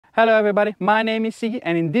Hello everybody, my name is Siggy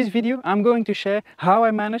and in this video I'm going to share how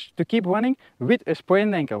I managed to keep running with a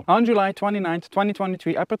sprained ankle. On July 29th,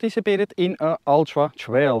 2023 I participated in a ultra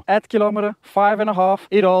trail. At kilometer 5.5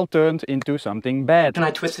 it all turned into something bad. And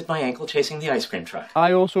I twisted my ankle chasing the ice cream truck.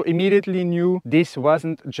 I also immediately knew this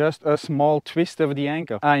wasn't just a small twist of the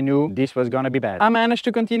ankle. I knew this was gonna be bad. I managed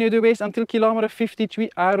to continue the race until kilometer 53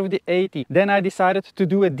 out of the 80. Then I decided to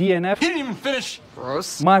do a DNF. He didn't even finish.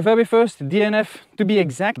 Gross. My very first DNF, to be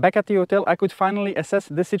exact. Back at the hotel I could finally assess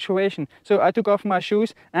the situation. So I took off my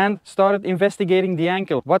shoes and started investigating the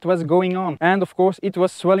ankle, what was going on. And of course it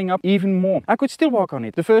was swelling up even more. I could still walk on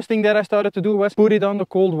it. The first thing that I started to do was put it under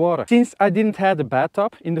cold water. Since I didn't have a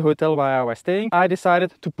bathtub in the hotel where I was staying, I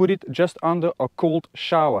decided to put it just under a cold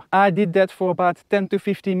shower. I did that for about 10 to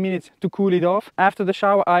 15 minutes to cool it off. After the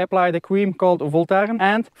shower I applied a cream called Voltaren,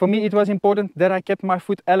 and for me it was important that I kept my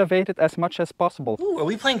foot elevated as much as possible. Ooh, are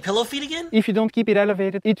we playing pillow feet again? If you don't keep it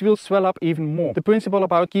elevated, it will swell up even more. The principle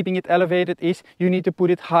about keeping it elevated is you need to put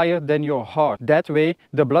it higher than your heart. That way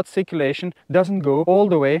the blood circulation doesn't go all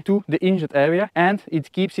the way to the injured area and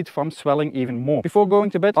it keeps it from swelling even more. Before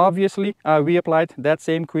going to bed, obviously I reapplied that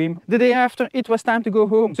same cream. The day after it was time to go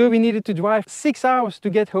home, so we needed to drive 6 hours to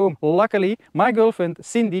get home. Luckily my girlfriend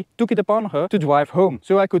Cindy took it upon her to drive home,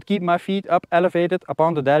 so I could keep my feet up elevated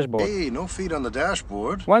upon the dashboard. Hey, no feet on the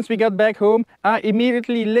dashboard. Once we got back home, I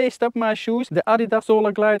immediately laced up my shoes, the Adidas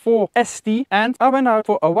Solar Glide 4 ST, and I went out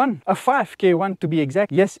for a 5k run to be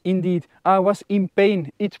exact. Yes, indeed, I was in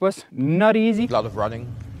pain. It was not easy. A lot of running,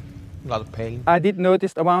 a lot of pain. I did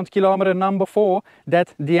notice around kilometer number 4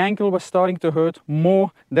 that the ankle was starting to hurt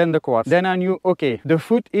more than the quads. Then I knew, okay, the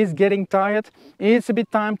foot is getting tired. It's a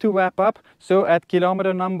bit time to wrap up. So at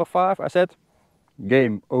kilometer number 5, I said,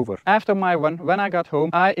 game over. After my run, when I got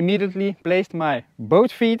home, I immediately placed my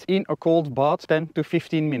both feet in a cold bath 10 to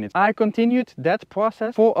 15 minutes. I continued that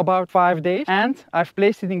process for about 5 days and I've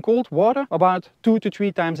placed it in cold water about 2 to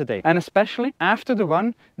 3 times a day. And especially after the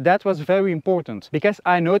run, that was very important because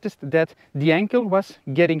I noticed that the ankle was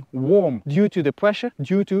getting warm due to the pressure,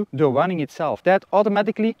 due to the running itself. That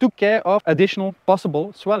automatically took care of additional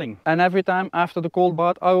possible swelling. And every time after the cold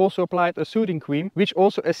bath, I also applied a soothing cream, which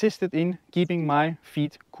also assisted in keeping my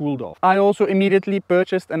feet cooled off. I also immediately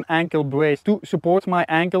purchased an ankle brace to support my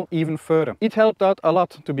ankle even further. It helped out a lot,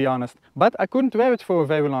 to be honest, but I couldn't wear it for a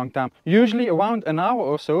very long time. Usually around an hour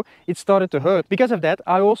or so it started to hurt. Because of that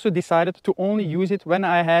I also decided to only use it when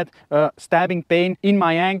I had stabbing pain in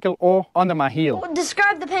my ankle or under my heel. Well,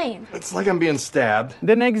 describe the pain. It's like I'm being stabbed.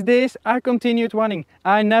 The next days I continued running.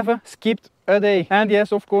 I never skipped a day. And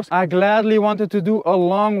yes, of course, I gladly wanted to do a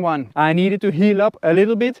long one. I needed to heal up a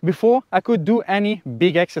little bit before I could do any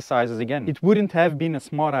big exercises again. It wouldn't have been a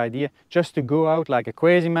smart idea just to go out like a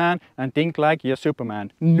crazy man and think like you're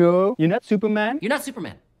Superman. No, you're not Superman. You're not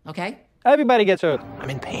Superman, okay? Everybody gets hurt. I'm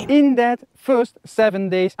in pain. In that first 7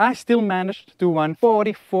 days, I still managed to run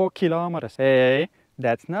 44 kilometers. Hey,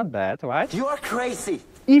 that's not bad, right? You are crazy.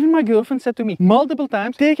 Even my girlfriend said to me multiple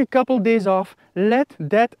times, take a couple days off, let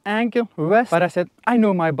that ankle rest. But I said, I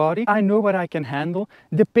know my body, I know what I can handle.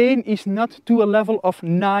 The pain is not to a level of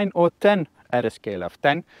 9 or 10 at a scale of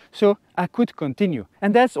 10, so I could continue.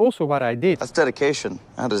 And that's also what I did. That's dedication.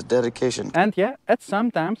 That is dedication. And yeah, at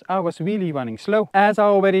some times I was really running slow. As I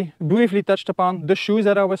already briefly touched upon, the shoes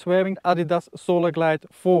that I was wearing, Adidas Solar Glide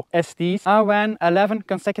 4 STs, I ran 11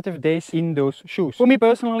 consecutive days in those shoes. For me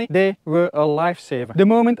personally, they were a lifesaver. The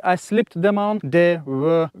moment I slipped them on, they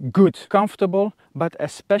were good, comfortable, but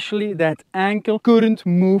especially that ankle couldn't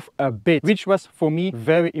move a bit, which was for me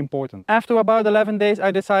very important. After about 11 days,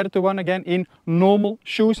 I decided to run again in normal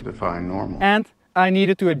shoes. Define normal. And I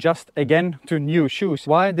needed to adjust again to new shoes.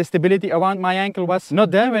 Why? The stability around my ankle was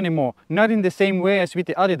not there anymore. Not in the same way as with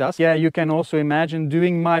the Adidas. Yeah, you can also imagine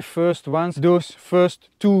doing my first runs, those first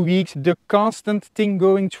 2 weeks, the constant thing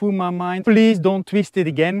going through my mind. Please don't twist it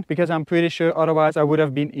again, because I'm pretty sure otherwise I would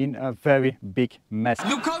have been in a very big mess.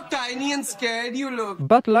 Look how tiny and scared you look.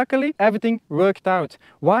 But luckily everything worked out.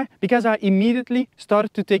 Why? Because I immediately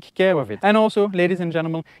started to take care of it. And also, ladies and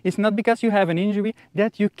gentlemen, it's not because you have an injury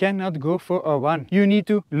that you cannot go for a run. You need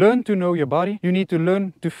to learn to know your body. You need to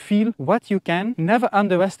learn to feel what you can. Never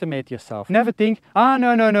underestimate yourself. Never think,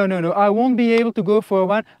 no, I won't be able to go for a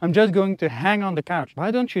run. I'm just going to hang on the couch. Why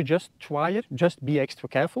don't you just try it? Just be extra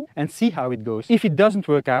careful and see how it goes. If it doesn't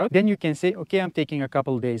work out, then you can say, okay, I'm taking a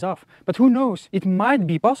couple of days off. But who knows? It might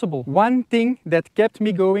be possible. One thing that kept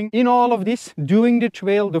me going in all of this, doing the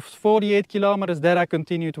trail, the 48 kilometers that I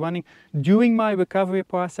continued running, during my recovery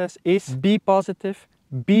process, is be positive,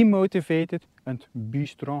 be motivated and be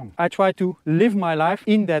strong. I try to live my life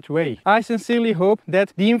in that way. I sincerely hope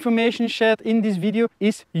that the information shared in this video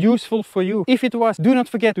is useful for you. If it was, do not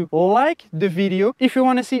forget to like the video. If you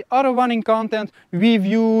want to see other running content,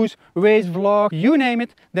 reviews, race vlog, you name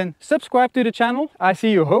it, then subscribe to the channel. I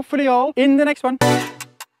see you hopefully all in the next one.